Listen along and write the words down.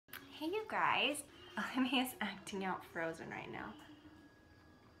Hey you guys, Olivia is acting out frozen right now.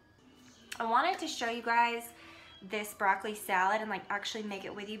 I wanted to show you guys this broccoli salad and like actually make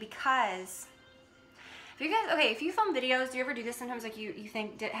it with you because if you guys, okay, if you film videos, do you ever do this sometimes like you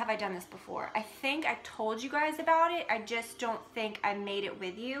think, have I done this before? I think I told you guys about it, I just don't think I made it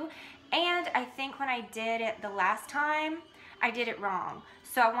with you. And I think when I did it the last time, I did it wrong.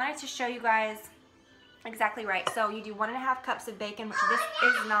 So I wanted to show you guys exactly right. So you do 1.5 cups of bacon, which this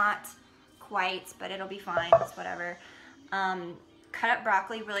is not quite, but it'll be fine, it's whatever. Cut up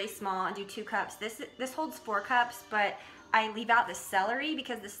broccoli really small and do 2 cups. This holds 4 cups, but I leave out the celery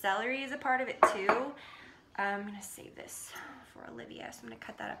because the celery is a part of it too. I'm gonna save this for Olivia, so I'm gonna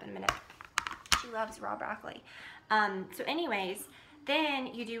cut that up in a minute. She loves raw broccoli. So anyways, then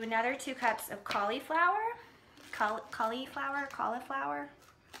you do another 2 cups of cauliflower. Cauliflower?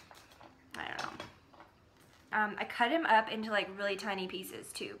 I don't know. I cut him up into like really tiny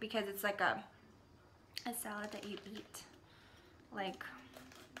pieces too because it's like a salad that you eat. Like,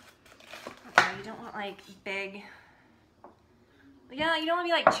 okay, you don't want like big, yeah, you don't want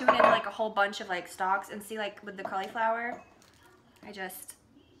to be like chewing into like a whole bunch of like stalks. And see, like with the cauliflower, I just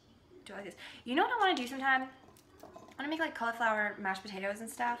do like this. You know what I want to do sometime? I want to make like cauliflower mashed potatoes and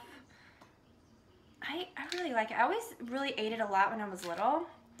stuff. I really like it. I always really ate it a lot when I was little.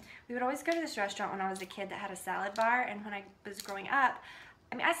 We would always go to this restaurant when I was a kid that had a salad bar, and when I was growing up,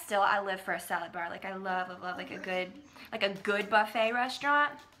 I mean, I live for a salad bar. Like I love like a good buffet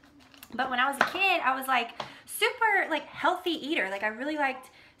restaurant. But when I was a kid, I was like super like healthy eater. Like I really liked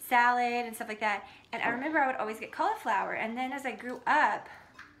salad and stuff like that. And I remember I would always get cauliflower. And then as I grew up,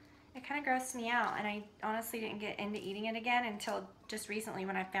 it kind of grossed me out. And I honestly didn't get into eating it again until just recently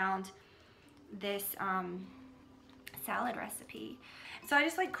when I found this salad recipe. So I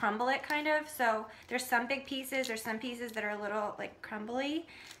just like crumble it kind of. So there's some big pieces, there's some pieces that are a little like crumbly.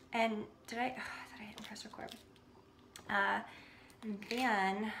 And did I hit press record? And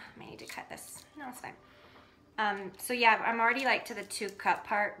then I need to cut this. No, it's fine. So yeah, I'm already like to the 2 cup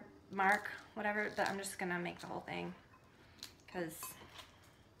part mark, whatever, but I'm just gonna make the whole thing because,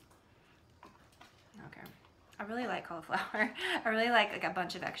 okay. I really like cauliflower. I really like a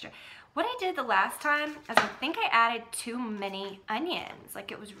bunch of extra. What I did the last time is I think I added too many onions.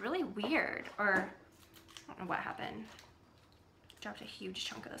 Like it was really weird, or I don't know what happened. Dropped a huge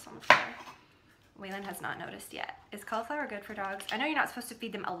chunk of this on the floor. Waylon has not noticed yet. Is cauliflower good for dogs? I know you're not supposed to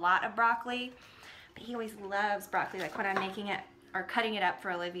feed them a lot of broccoli, but he always loves broccoli. Like when I'm making it or cutting it up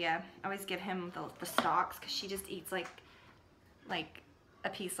for Olivia, I always give him the stalks because she just eats like a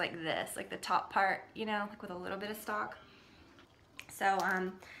piece like this, like the top part, you know, like with a little bit of stalk. So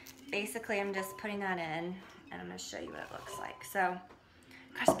basically I'm just putting that in and I'm gonna show you what it looks like. So,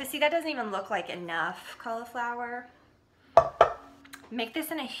 gosh, but see, that doesn't even look like enough cauliflower. Make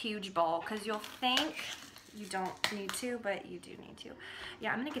this in a huge bowl because you'll think you don't need to, but you do need to.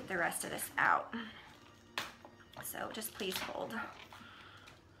 Yeah, I'm gonna get the rest of this out. So just please hold. I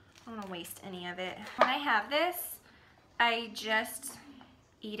don't wanna waste any of it. When I have this, I just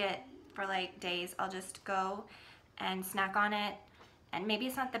eat it for like days. I'll just go and snack on it. And maybe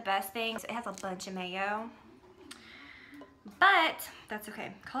it's not the best thing. It has a bunch of mayo, but that's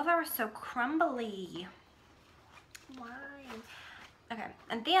okay. Cauliflower is so crumbly. Why? Okay,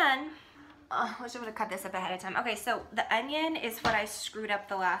 and then, I wish I would have cut this up ahead of time. Okay, so the onion is what I screwed up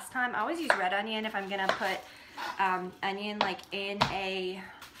the last time. I always use red onion if I'm gonna put onion like in a,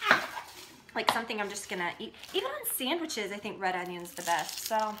 like something I'm just gonna eat. Even on sandwiches, I think red onion's the best.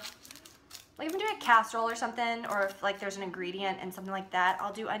 So, like if I'm doing a casserole or something, or if like there's an ingredient and something like that,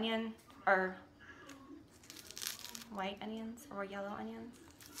 I'll do onion or white onions or yellow onions.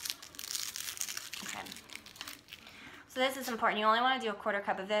 Okay. So this is important. You only want to do a 1/4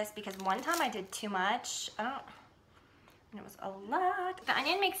 cup of this because one time I did too much. And it was a lot. The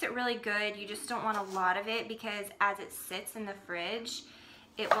onion makes it really good. You just don't want a lot of it because as it sits in the fridge,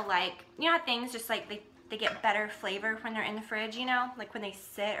 it will like, you know how things just like, they get better flavor when they're in the fridge, you know? Like when they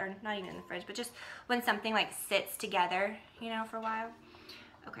sit, or not even in the fridge, but just when something like sits together, you know, for a while.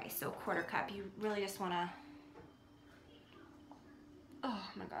 Okay, so 1/4 cup. You really just want to, oh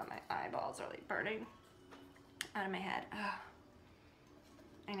my God, my eyeballs are like burning out of my head. Oh.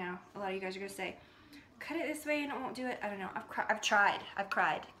 I know, a lot of you guys are gonna say, cut it this way and it won't do it. I don't know, I've tried,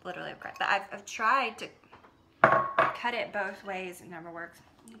 literally I've cried. But I've tried to cut it both ways, it never works.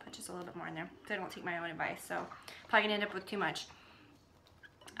 I'm gonna put just a little bit more in there so I don't take my own advice. So probably gonna end up with too much.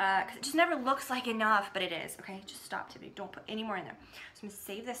 Cause it just never looks like enough, but it is. Okay, just stop, Tiffany, don't put any more in there. So I'm gonna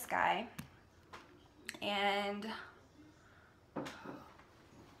save this guy. And,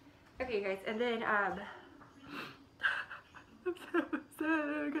 okay guys, and then, I'm so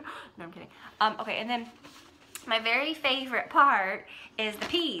sick. No, I'm kidding. Okay, and then my very favorite part is the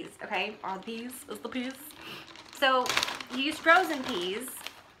peas, okay? Are the peas? Is the peas? So, you use frozen peas,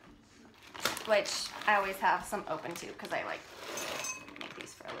 which I always have some open too, because I like make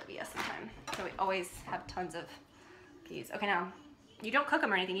these for Olivia sometime. So we always have tons of peas. Okay, now, you don't cook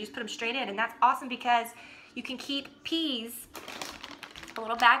them or anything, you just put them straight in, and that's awesome because you can keep peas, a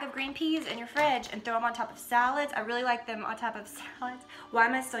little bag of green peas in your fridge, and throw them on top of salads. I really like them on top of salads. Why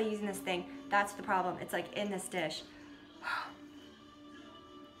am I still using this thing? That's the problem. It's like in this dish.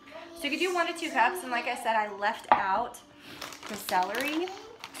 So you could do 1 to 2 cups, and like I said, I left out the celery,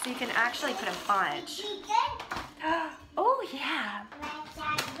 so you can actually put a bunch. Oh yeah.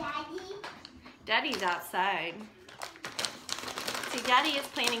 Daddy's outside. See, Daddy is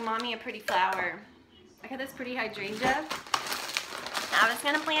planting Mommy a pretty flower. I got this pretty hydrangea. I was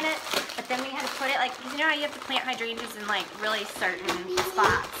gonna plant it, but then we had to put it like, because you know how you have to plant hydrangeas in like really certain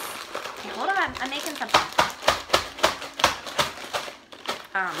spots. Okay, hold on, I'm making something.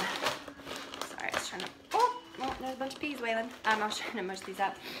 Sorry, I was trying to, oh, there's a bunch of peas, Waylon. I was trying to mush these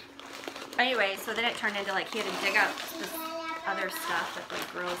up. Anyway, so then it turned into like, he had to dig up this other stuff that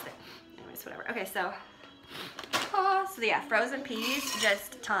like grows there. Anyways, whatever. Okay, so yeah, frozen peas,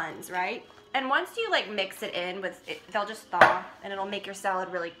 just tons, right? And once you like mix it in with it, they'll just thaw and it'll make your salad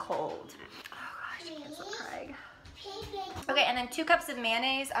really cold. Oh gosh, I can't stop crying. Okay, and then 2 cups of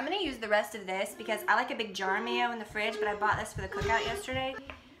mayonnaise. I'm gonna use the rest of this because I like a big jar of mayo in the fridge, but I bought this for the cookout yesterday.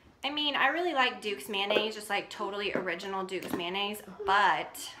 I mean, I really like Duke's mayonnaise, just like totally original Duke's mayonnaise,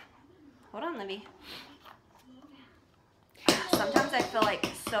 but, hold on, Livy. Sometimes I feel like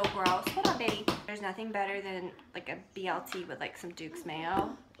it's so gross. Hold on, baby. There's nothing better than like a BLT with like some Duke's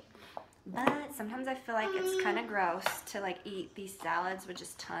mayo. But sometimes I feel like it's kind of gross to like eat these salads with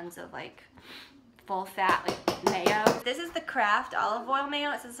just tons of like full fat like mayo. This is the Kraft olive oil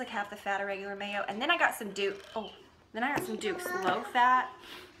mayo. It says like half the fat of regular mayo. And then I got some Duke's low fat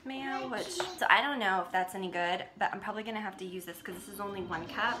mayo, which, so I don't know if that's any good, but I'm probably gonna have to use this because this is only 1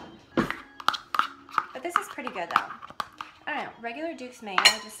 cup. But this is pretty good though. I don't know, regular Duke's mayo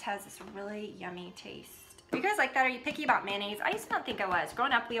just has this really yummy taste. Are you guys like that? Are you picky about mayonnaise? I used to not think I was.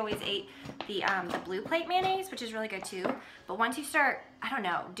 Growing up, we always ate the blue plate mayonnaise, which is really good too. But once you start, I don't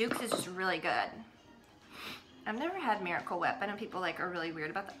know, Duke's is just really good. I've never had Miracle Whip. I know people like are really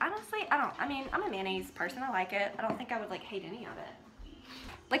weird about that. Honestly, I mean, I'm a mayonnaise person. I like it. I don't think I would like hate any of it.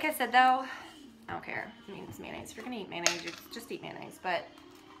 Like I said though, I don't care. I mean, it's mayonnaise. If you're gonna eat mayonnaise, you just eat mayonnaise. But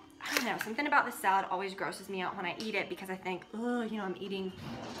I don't know, something about this salad always grosses me out when I eat it because I think, oh, you know, I'm eating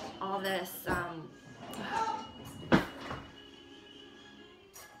all this,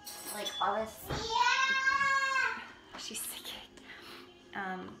 like all this, she's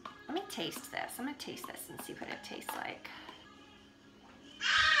singing. Let me taste this. I'm gonna taste this and see what it tastes like.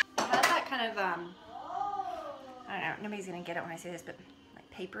 It has that kind of, I don't know, nobody's gonna get it when I say this, but like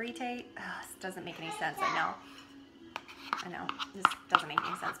papery taste. Oh, this doesn't make any sense, I know, this doesn't make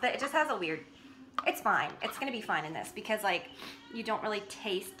any sense, but it just has a weird, it's fine. It's gonna be fine in this because like you don't really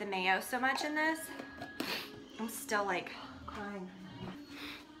taste the mayo so much in this. I'm still like crying.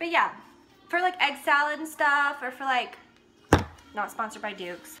 But yeah, for like egg salad and stuff, or for like, not sponsored by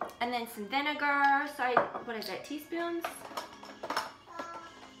Duke's. And then some vinegar, so what is it, teaspoons?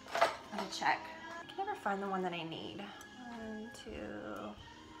 Let me check. I can never find the one that I need. 1, 2,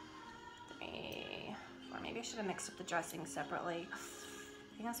 3, 4. Maybe I should have mixed up the dressing separately.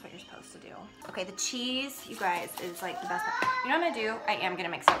 I think that's what you're supposed to do. Okay, the cheese, you guys, is like the best part. You know what I'm gonna do? I am gonna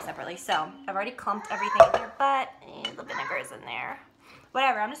mix it up separately. So I've already clumped everything in here, but the vinegar is in there.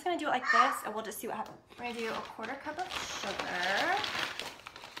 Whatever, I'm just gonna do it like this and we'll just see what happens. We're gonna do a 1/4 cup of sugar.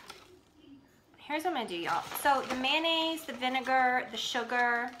 Here's what I'm gonna do, y'all. So the mayonnaise, the vinegar, the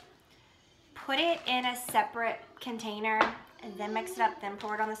sugar, put it in a separate container and then mix it up, then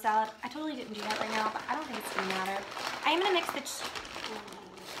pour it on the salad. I totally didn't do that right now, but I don't think it's gonna matter. I am gonna mix the,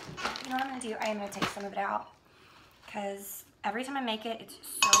 you know what I'm gonna do? I am gonna take some of it out because every time I make it,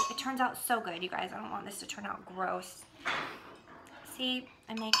 it turns out so good, you guys. I don't want this to turn out gross. See,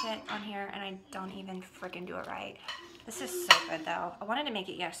 I make it on here and I don't even freaking do it right. This is so good though. I wanted to make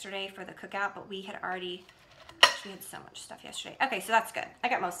it yesterday for the cookout, but we had so much stuff yesterday. Okay, so that's good. I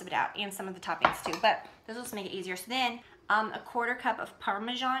got most of it out and some of the toppings too, but this will just make it easier. So then, a 1/4 cup of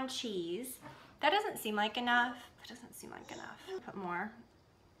Parmesan cheese. That doesn't seem like enough. That doesn't seem like enough. Put more.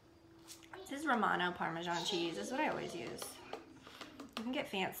 This is Romano Parmesan cheese. This is what I always use. You can get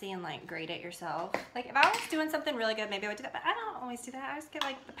fancy and like grate it yourself. Like if I was doing something really good, maybe I would do that, but I don't always do that. I just get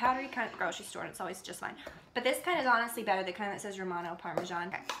like the powdery kind at the grocery store and it's always just fine. But this kind is honestly better, the kind that says Romano Parmesan.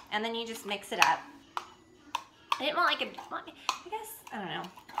 Okay. And then you just mix it up. I didn't want like I guess, I don't know.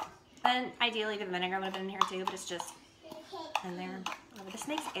 And ideally the vinegar would have been in here too, but it's just in there. Oh, this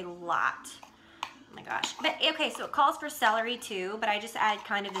makes a lot. Oh my gosh. But okay, so it calls for celery too, but I just add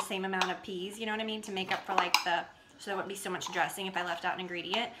kind of the same amount of peas, you know what I mean, to make up for like so there wouldn't be so much dressing if I left out an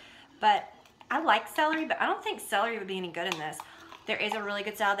ingredient. But I like celery, but I don't think celery would be any good in this. There is a really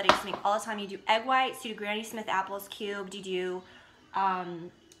good salad that I used to make all the time. You do egg whites, you do Granny Smith apples cubed, you do a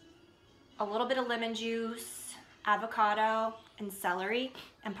little bit of lemon juice, avocado, and celery,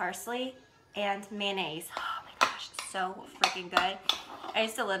 and parsley, and mayonnaise. Oh my gosh, it's so freaking good. I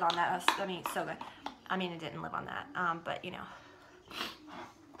used to live on that. I mean, it's so good. I mean, I didn't live on that, but you know.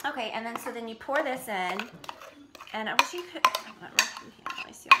 Okay, and then so then you pour this in, and I wish you could, let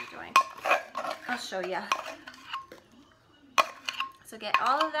me see what I'm doing. I'll show you. So get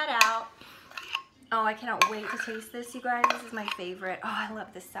all of that out. Oh, I cannot wait to taste this, you guys. This is my favorite. Oh, I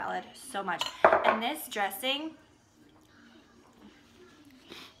love this salad so much. And this dressing,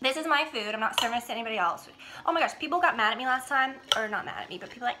 this is my food. I'm not serving this to anybody else. Oh my gosh, people got mad at me last time, or not mad at me, but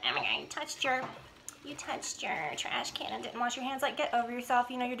people like, oh my god, you touched your trash can and didn't wash your hands. Like, get over yourself.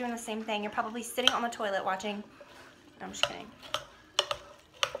 You know you're doing the same thing. You're probably sitting on the toilet watching. No, I'm just kidding.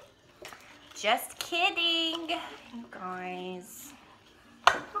 Just kidding, you guys.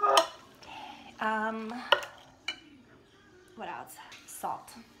 What else?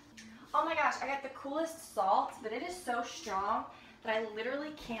 Salt. Oh my gosh, I got the coolest salt, but it is so strong that I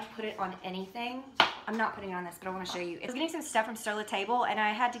literally can't put it on anything. I'm not putting it on this, but I want to show you. I was getting some stuff from Stir the Table, and I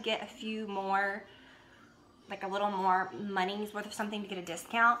had to get a few more, like a little more money's worth of something to get a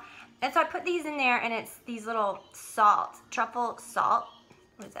discount. And so I put these in there, and it's these little salt, truffle salt.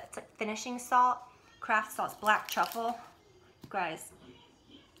 What is that? It's like finishing salt, craft salt, it's black truffle. Guys,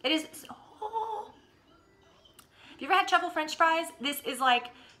 it is so... Have you ever had truffle french fries? This is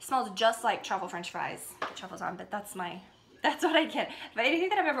like, smells just like truffle french fries. Truffles on, but that's what I get. But anything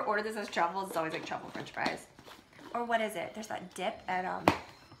that I've ever ordered this as truffles, it's always like truffle french fries. Or what is it? There's that dip at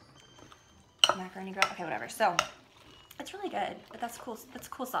Macaroni Grill. Okay, whatever. So it's really good, but that's cool. That's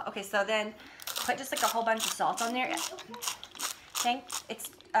cool salt. Okay, so then put just like a whole bunch of salt on there. I think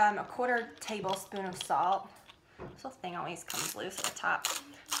it's a 1/4 tablespoon of salt. This whole thing always comes loose at the top.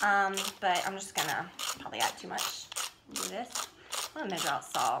 But I'm just gonna probably add too much. Do this. I'm gonna measure out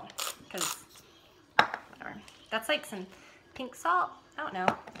salt because whatever. That's like some pink salt. I don't know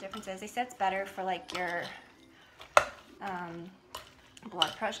what the difference is. They said it's better for like your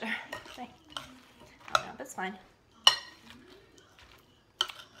blood pressure. I don't know, but it's fine.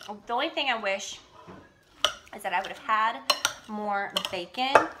 The only thing I wish is that I would have had more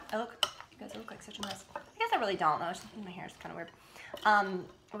bacon. Oh, look, you guys look like such a mess. I guess I really don't though. My hair is kind of weird.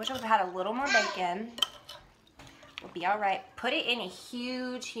 I wish I would have had a little more bacon. We'll be all right. Put it in a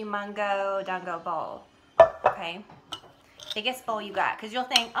huge, humongo dungo bowl. Okay, biggest bowl you got, because you'll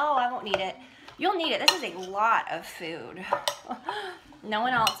think, oh, I won't need it. You'll need it. This is a lot of food. No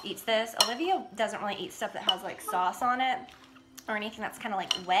one else eats this. Olivia doesn't really eat stuff that has like sauce on it or anything that's kind of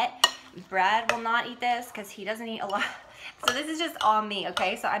like wet. Brad will not eat this because he doesn't eat a lot. So this is just all me,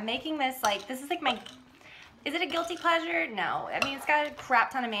 okay? So I'm making this like, this is like my, is it a guilty pleasure? No. I mean, it's got a crap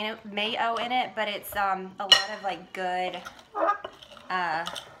ton of mayo in it, but it's a lot of like good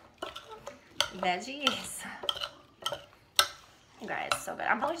veggies. You guys, so good.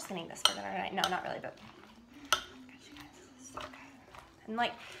 I'm probably just gonna eat this for dinner tonight. No, not really, but gosh, you guys, this is so good. And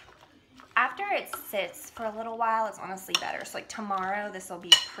like, after it sits for a little while, it's honestly better. So like tomorrow, this will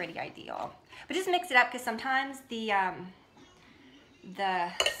be pretty ideal. But just mix it up because sometimes the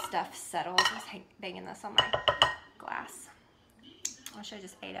stuff settles. I was banging this on my glass. I should have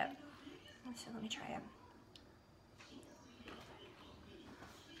just ate it. So let me try it.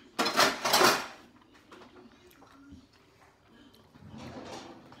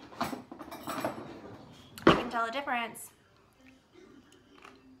 You can tell a difference.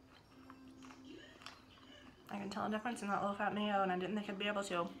 I can tell a difference in that low-fat mayo, and I didn't think I'd be able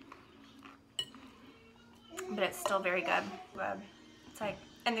to. But it's still very good. It's like,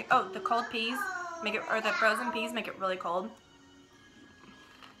 and the cold peas make it, or the frozen peas make it really cold.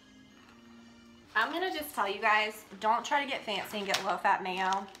 I'm gonna just tell you guys, don't try to get fancy and get low-fat mayo.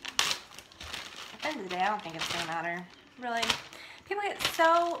 At the end of the day, I don't think it's gonna matter. Really. People get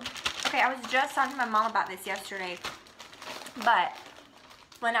so, okay, I was just talking to my mom about this yesterday, but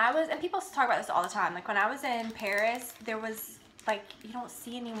when I was, and people talk about this all the time, like when I was in Paris, there was, like, you don't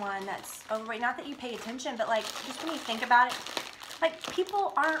see anyone that's overweight. Not that you pay attention, but like, just when you think about it, like,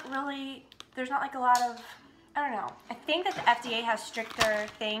 people aren't really, there's not like a lot of, I don't know. I think that the FDA has stricter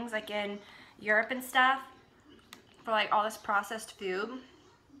things, like in Europe and stuff, for like all this processed food.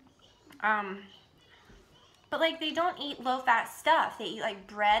 But like they don't eat low-fat stuff. They eat like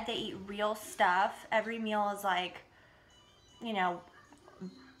bread, they eat real stuff. Every meal is like, you know,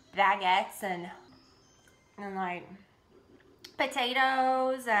 baguettes and like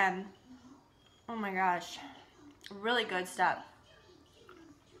potatoes and oh my gosh, really good stuff.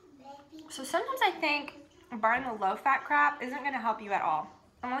 So sometimes I think buying the low-fat crap isn't gonna help you at all.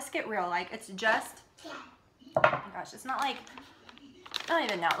 And let's get real, like it's just, oh my gosh, it's not like, I don't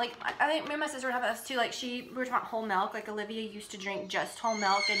even know. Like, I think me and my sister would have this too. Like, we were talking about whole milk. Like, Olivia used to drink just whole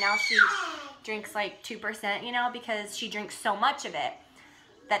milk, and now she drinks like 2%, you know, because she drinks so much of it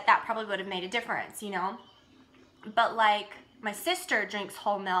that probably would have made a difference, you know. But like, my sister drinks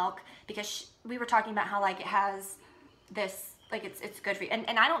whole milk because we were talking about how like it has this, like it's good for you.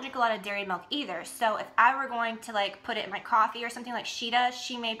 And I don't drink a lot of dairy milk either. So if I were going to like put it in my coffee or something like she does,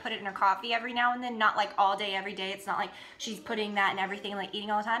 she may put it in her coffee every now and then, not like all day, every day. It's not like she's putting that in everything, like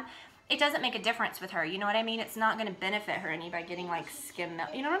eating all the time. It doesn't make a difference with her. You know what I mean? It's not going to benefit her any by getting like skim milk.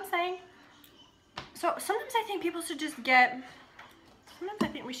 You know what I'm saying? So sometimes I think people should just get, sometimes I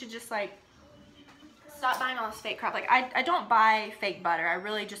think we should just like stop buying all this fake crap. Like I don't buy fake butter. I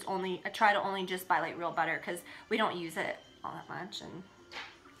really just I try to only just buy like real butter because we don't use it all that much. And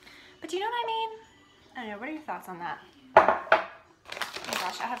but do you know what I mean? I don't know, what are your thoughts on that? Oh my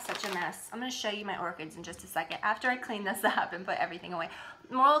gosh, I have such a mess. I'm going to show you my orchids in just a second after I clean this up and put everything away.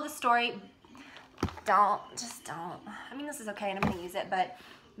 Moral of the story, just don't. I mean, this is okay and I'm going to use it, but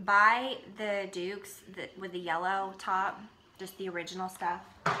buy the Dukes with the yellow top, just the original stuff.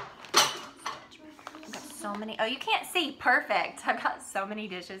 I've got so many, oh, you can't see, perfect. I've got so many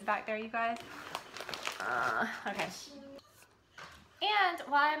dishes back there, you guys. Okay. And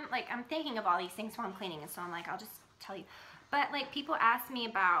while I'm thinking of all these things while I'm cleaning, and so I'm like, I'll just tell you. But like people ask me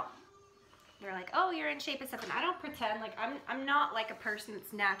about, they're like, oh, you're in shape and stuff, and I don't pretend. Like I'm not like a person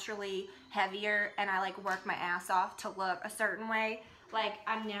that's naturally heavier and I like work my ass off to look a certain way. Like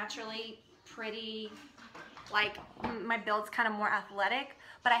I'm naturally pretty, like my build's kind of more athletic,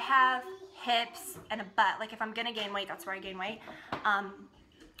 but I have hips and a butt. Like if I'm gonna gain weight, that's where I gain weight,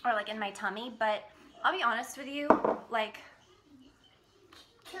 or like in my tummy. But I'll be honest with you, like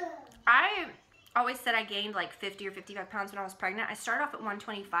I always said I gained like 50 or 55 pounds when I was pregnant. I started off at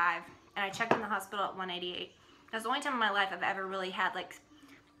 125 and I checked in the hospital at 188. That's the only time in my life I've ever really had like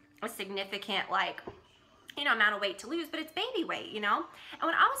a significant like, you know, amount of weight to lose, but it's baby weight, you know? And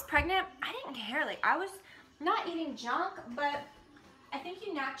when I was pregnant, I didn't care. Like I was not eating junk, but I think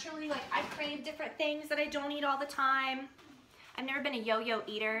you naturally, like I crave different things that I don't eat all the time. I've never been a yo-yo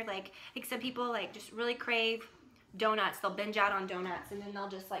eater. Like I think some people like just really crave donuts. They'll binge out on donuts and then they'll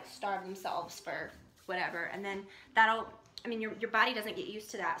just like starve themselves for whatever, and then that'll, I mean, your body doesn't get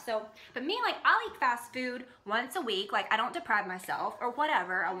used to that. So but me, like I'll eat fast food once a week. Like I don't deprive myself or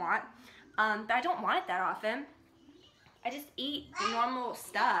whatever I want, but I don't want it that often. I just eat normal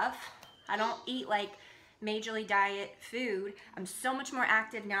stuff. I don't eat like majorly diet food. I'm so much more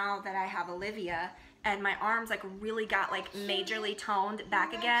active now that I have Olivia, and my arms like really got like majorly toned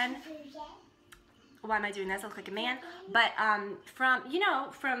back again. Why am I doing this? I look like a man. But from, you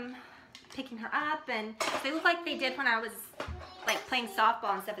know, from picking her up, and they look like they did when I was like playing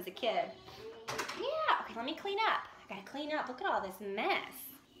softball and stuff as a kid. Yeah, okay, let me clean up. I gotta clean up. Look at all this mess.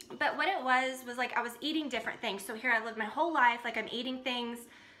 But what it was like I was eating different things. So here I lived my whole life, like I'm eating things,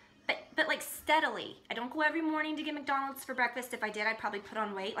 but like steadily. I don't go every morning to get McDonald's for breakfast. If I did, I'd probably put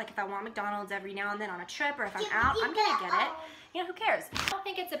on weight. Like if I want McDonald's every now and then on a trip, or if I'm out, I'm gonna get it. You know, who cares? I don't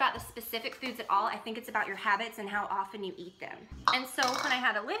think it's about the specific foods at all. I think it's about your habits and how often you eat them. And so when I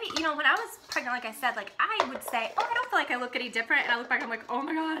had Olivia, you know, when I was pregnant, like I said, like I would say, oh, I don't feel like I look any different. And I look back, I'm like, oh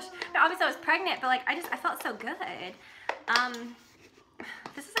my gosh. Now, obviously I was pregnant, but like I felt so good.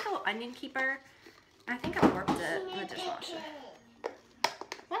 This is like a little onion keeper. I think I warped it in the dishwasher.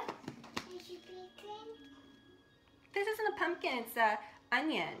 What? This isn't a pumpkin, it's a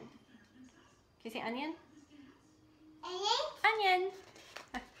onion. Can you say onion? Onion.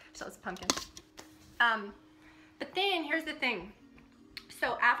 So it's pumpkin. But then here's the thing.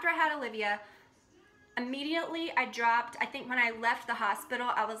 So after I had Olivia, immediately I dropped, I think when I left the hospital,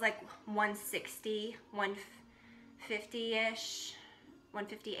 I was like 160, 150-ish,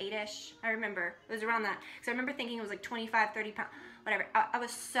 158-ish. I remember, it was around that. Because I remember thinking it was like 25, 30 pounds, whatever. I was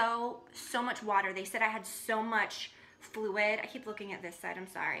so much water. They said I had so much fluid. I keep looking at this side, I'm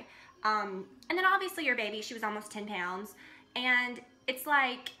sorry. And then obviously your baby, she was almost 10 pounds. And it's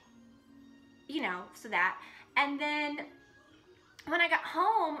like, you know, so that. And then when I got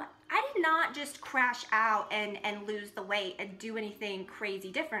home, I did not just crash out and lose the weight and do anything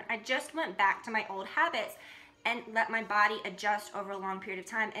crazy different. I just went back to my old habits. and let my body adjust over a long period of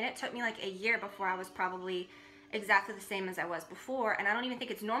time. And it took me like a year before I was probably exactly the same as I was before. And I don't even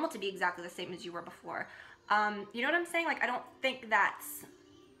think it's normal to be exactly the same as you were before. You know what I'm saying? Like, I don't think that's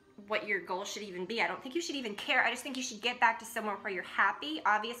what your goal should even be. I don't think you should even care. I just think you should get back to somewhere where you're happy.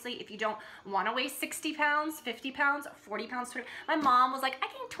 Obviously, if you don't want to weigh 60 pounds, 50 pounds, 40 pounds, 20, my mom was like, I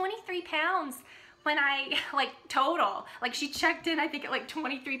gained 23 pounds when I, like, total. Like, she checked in, I think, at like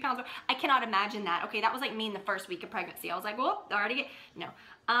 23 pounds. I cannot imagine that. Okay, that was like me in the first week of pregnancy. I was like, well, already, no.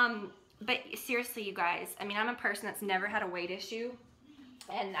 But seriously, you guys, I mean, I'm a person that's never had a weight issue.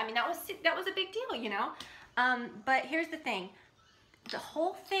 And I mean, that was a big deal, you know? But here's the thing. The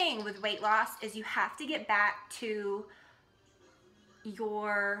whole thing with weight loss is you have to get back to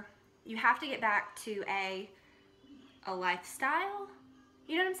a lifestyle.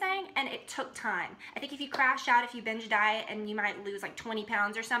 You know what I'm saying? And it took time. I think if you crash out, if you binge diet, and you might lose like 20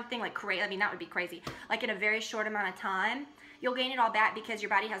 pounds or something, like crazy, I mean, that would be crazy. Like in a very short amount of time, you'll gain it all back because your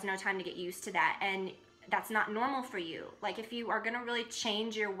body has no time to get used to that. And that's not normal for you. Like, if you are gonna really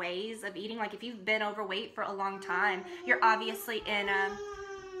change your ways of eating, like if you've been overweight for a long time, you're obviously in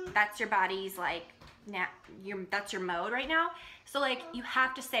that's your body's like, that's your mode right now. So like, you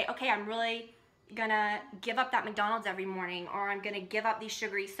have to say, okay, I'm really gonna give up that McDonald's every morning, or I'm gonna give up these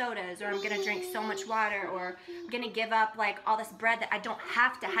sugary sodas, or I'm gonna drink so much water, or I'm gonna give up like all this bread that I don't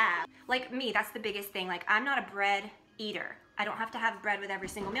have to have. Like me, that's the biggest thing. Like, I'm not a bread eater. I don't have to have bread with every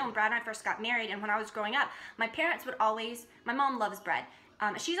single meal. When Brad and I first got married, and when I was growing up, my parents would always, my mom loves bread.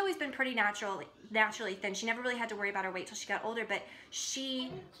 She's always been pretty naturally thin. She never really had to worry about her weight till she got older, but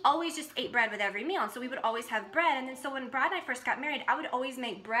she always just ate bread with every meal. And so we would always have bread. And then so when Brad and I first got married, I would always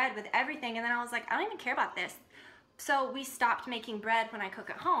make bread with everything. And then I was like, I don't even care about this. So we stopped making bread when I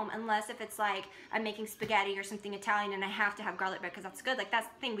cook at home, unless if it's like I'm making spaghetti or something Italian and I have to have garlic bread because that's good. Like, that's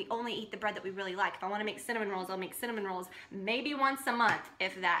the thing. We only eat the bread that we really like. If I want to make cinnamon rolls, I'll make cinnamon rolls maybe once a month,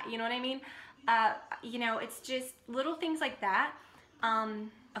 if that. You know what I mean? You know, it's just little things like that.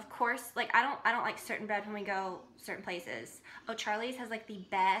 Of course, like I don't like certain bread when we go certain places. Oh, Charlie's has like the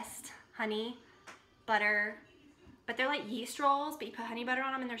best honey butter, but they're like yeast rolls, but you put honey butter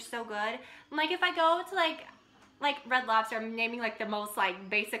on them and they're so good. Like, if I go to like Red Lobster, I'm naming like the most like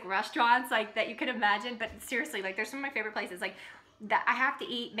basic restaurants like that you could imagine, but seriously, like, there's some of my favorite places like that. I have to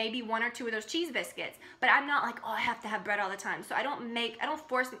eat maybe 1 or 2 of those cheese biscuits, but I'm not like, oh, I have to have bread all the time. So I don't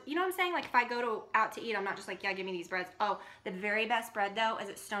force, you know what I'm saying? Like, if I go out to eat, I'm not just like, yeah, give me these breads. Oh, the very best bread though is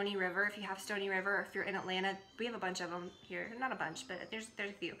at Stony River. If you have Stony River, or if you're in Atlanta, we have a bunch of them here. Not a bunch, but there's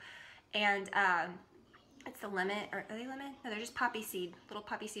a few. And it's the lemon, or are they lemon? No, they're just poppy seed, little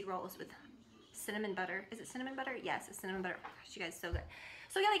poppy seed rolls with cinnamon butter. Is it cinnamon butter? Yes, it's cinnamon butter. Oh, gosh, you guys, so good.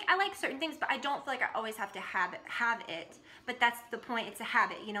 So yeah, like, I like certain things, but I don't feel like I always have to have it. But that's the point. It's a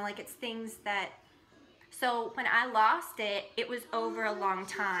habit, you know, like, it's things that, so when I lost it, it was over a long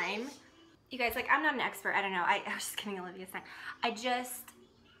time. You guys, like, I'm not an expert. I don't know. I was just kidding, Olivia's time.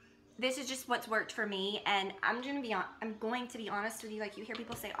 This is just what's worked for me, and I'm going to be honest with you. Like, you hear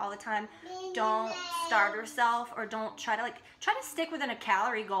people say all the time, don't starve yourself, or don't try to stick within a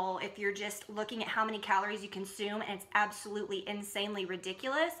calorie goal if you're just looking at how many calories you consume and it's absolutely insanely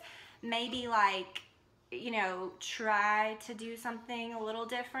ridiculous. Maybe, like, you know, try to do something a little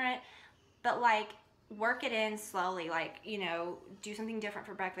different, but like, work it in slowly. Like, you know, do something different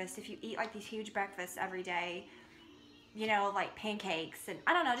for breakfast. If you eat like these huge breakfasts every day, you know, like pancakes and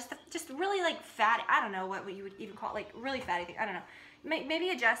I don't know, just really like fatty, I don't know what you would even call it, like really fatty thing, I don't know.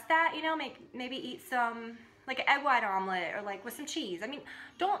 Maybe adjust that, you know, maybe eat some, like an egg white omelet, or like with some cheese. I mean,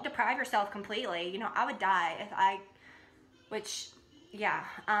 don't deprive yourself completely. You know, I would die if yeah.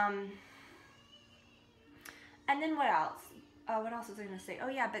 And then what else? What else was I gonna say? Oh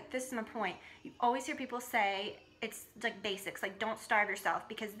yeah, but this is my point. You always hear people say, it's like basics, like don't starve yourself,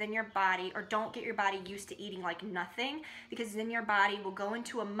 because then your body, or don't get your body used to eating like nothing, because then your body will go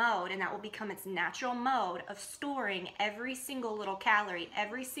into a mode, and that will become its natural mode of storing every single little calorie,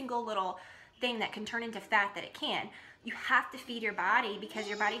 every single little thing that can turn into fat that it can. You have to feed your body, because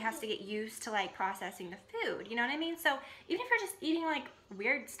your body has to get used to like processing the food, you know what I mean? So even if you're just eating like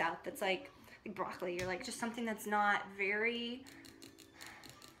weird stuff that's like broccoli, or like just something that's not very,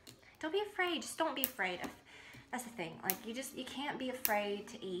 don't be afraid, just don't be afraid of. That's the thing, like you can't be afraid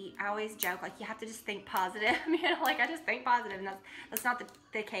to eat. I always joke, like, you have to just think positive, you know, like I just think positive, and that's not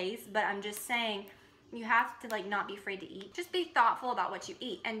the case, but I'm just saying you have to like not be afraid to eat. Just be thoughtful about what you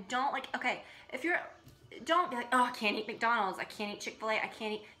eat, and don't like, okay, don't be like, oh, I can't eat McDonald's, I can't eat Chick-fil-A, I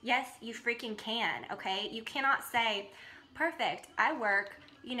can't eat. Yes, you freaking can, okay? You cannot say, perfect, I work,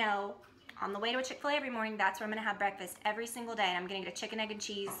 you know, on the way to a Chick-fil-A every morning, that's where I'm gonna have breakfast every single day, and I'm gonna get a chicken, egg, and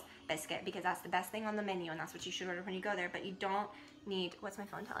cheese biscuit because that's the best thing on the menu, and that's what you should order when you go there. But you don't need, what's my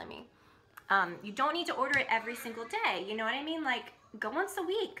phone telling me? You don't need to order it every single day. You know what I mean? Like, go once a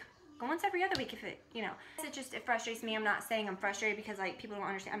week. Go once every other week if it, you know. It frustrates me. I'm not saying I'm frustrated because, like, people don't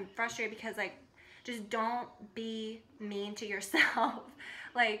understand. I'm frustrated because, like, just don't be mean to yourself.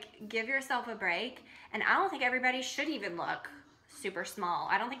 Like, give yourself a break. And I don't think everybody should even look super small.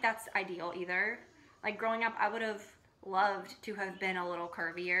 I don't think that's ideal either. Like, growing up, I would have loved to have been a little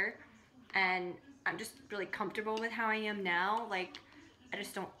curvier. And I'm just really comfortable with how I am now. Like, I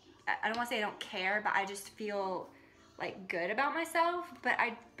don't want to say I don't care, but I just feel like good about myself. But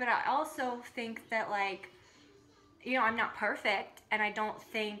I also think that, like, you know, I'm not perfect, and I don't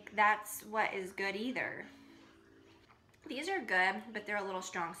think that's what is good either. These are good, but they're a little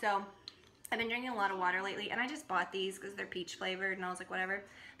strong. So I've been drinking a lot of water lately, and I just bought these because they're peach flavored, and I was like, whatever.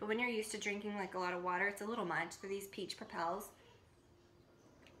 But when you're used to drinking like a lot of water, it's a little much. So these peach propels.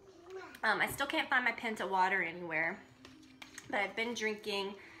 I still can't find my Penta water anywhere, but I've been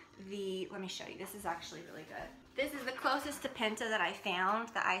drinking let me show you. This is actually really good. This is the closest to Penta that I found,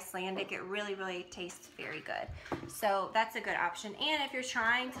 the Icelandic. It really, really tastes very good. So that's a good option. And if you're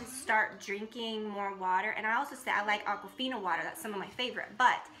trying to start drinking more water, and I also say I like Aquafina water. That's some of my favorite.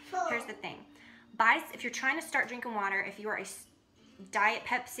 But here's the thing. If you're trying to start drinking water, if you are a Diet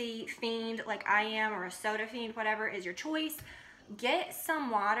Pepsi fiend like I am, or a soda fiend, whatever is your choice, get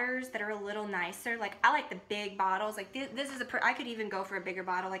some waters that are a little nicer. Like, I like the big bottles. Like, this is I could even go for a bigger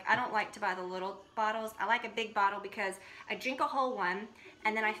bottle. Like, I don't like to buy the little bottles. I like a big bottle because I drink a whole one,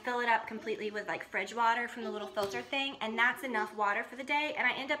 and then I fill it up completely with, like, fridge water from the little filter thing, and that's enough water for the day, and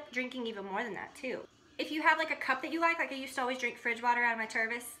I end up drinking even more than that, too. If you have, like, a cup that you like I used to always drink fridge water out of my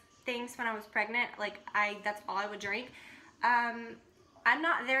Tervis things when I was pregnant. Like, that's all I would drink. I'm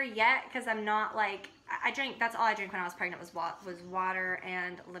not there yet because I'm not, like, that's all I drank when I was pregnant was water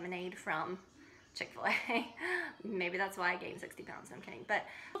and lemonade from Chick-fil-A. Maybe that's why I gained 60 pounds, I'm kidding. But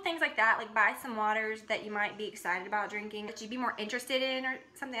things like that, like buy some waters that you might be excited about drinking, that you'd be more interested in or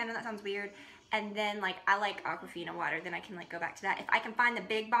something. I know that sounds weird. And then, like, I like Aquafina water, then I can, like, go back to that. If I can find the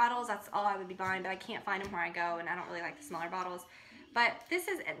big bottles, that's all I would be buying, but I can't find them where I go, and I don't really like the smaller bottles. But then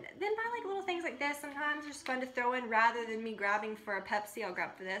buy, like, little things like this. Sometimes it's just fun to throw in rather than me grabbing for a Pepsi. I'll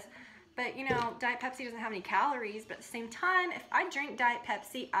grab for this. But, you know, Diet Pepsi doesn't have any calories, but at the same time, if I drink Diet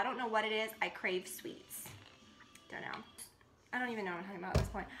Pepsi, I don't know what it is, I crave sweets. Don't know. I don't even know what I'm talking about at this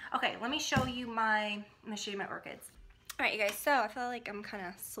point. Okay, let me show you my orchids. Alright, you guys, so I feel like I'm kind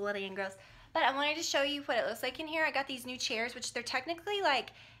of sweaty and gross, but I wanted to show you what it looks like in here. I got these new chairs, which they're technically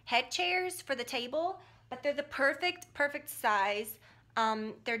like head chairs for the table, but they're the perfect size.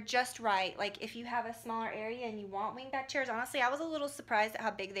 They're just right. Like, if you have a smaller area and you want wingback chairs, honestly, I was a little surprised at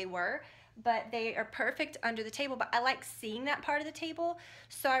how big they were, but they are perfect under the table. But I like seeing that part of the table,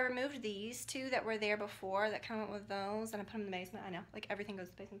 so I removed these two that were there before that come with those, and I put them in the basement. I know, like, everything goes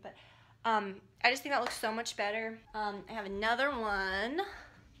to the basement, but I just think that looks so much better. I have another one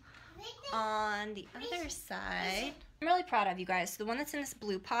on the other side. I'm really proud of you guys. So the one that's in this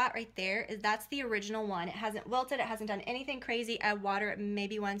blue pot right there, that's the original one. It hasn't wilted, it hasn't done anything crazy. I water it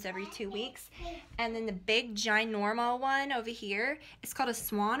maybe once every 2 weeks. And then the big ginormo one over here, it's called a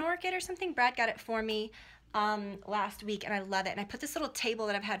swan orchid or something. Brad got it for me last week, and I love it. And I put this little table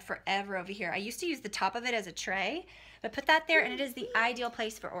that I've had forever over here. I used to use the top of it as a tray, but put that there, and it is the ideal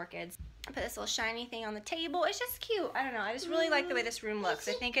place for orchids. I put this little shiny thing on the table. It's just cute. I don't know. I just really like the way this room looks.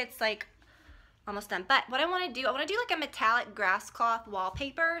 I think it's like almost done. But what I want to do like a metallic grass cloth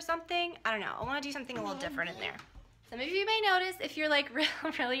wallpaper or something. I don't know. I want to do something a little different in there. Some of you may notice, if you're like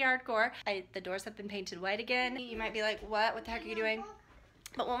really hardcore, the doors have been painted white again. You might be like, what the heck are you doing?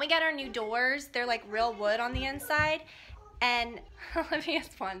 But when we got our new doors, they're like real wood on the inside. And Olivia's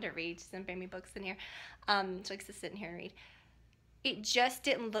wanted to read. She's gonna bring me books in here. She likes to sit in here and read. It just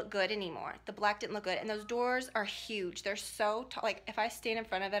didn't look good anymore. The black didn't look good. And those doors are huge. They're so tall. Like, if I stand in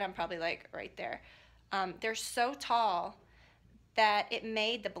front of it, I'm probably like right there. They're so tall that it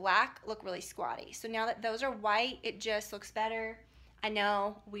made the black look really squatty. So now that those are white, it just looks better. I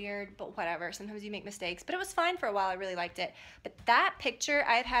know, weird, but whatever. Sometimes you make mistakes. But it was fine for a while. I really liked it. But that picture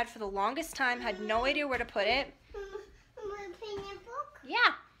I've had for the longest time, had no idea where to put it.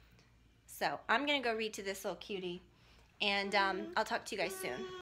 Yeah. So I'm going to go read to this little cutie. And I'll talk to you guys soon.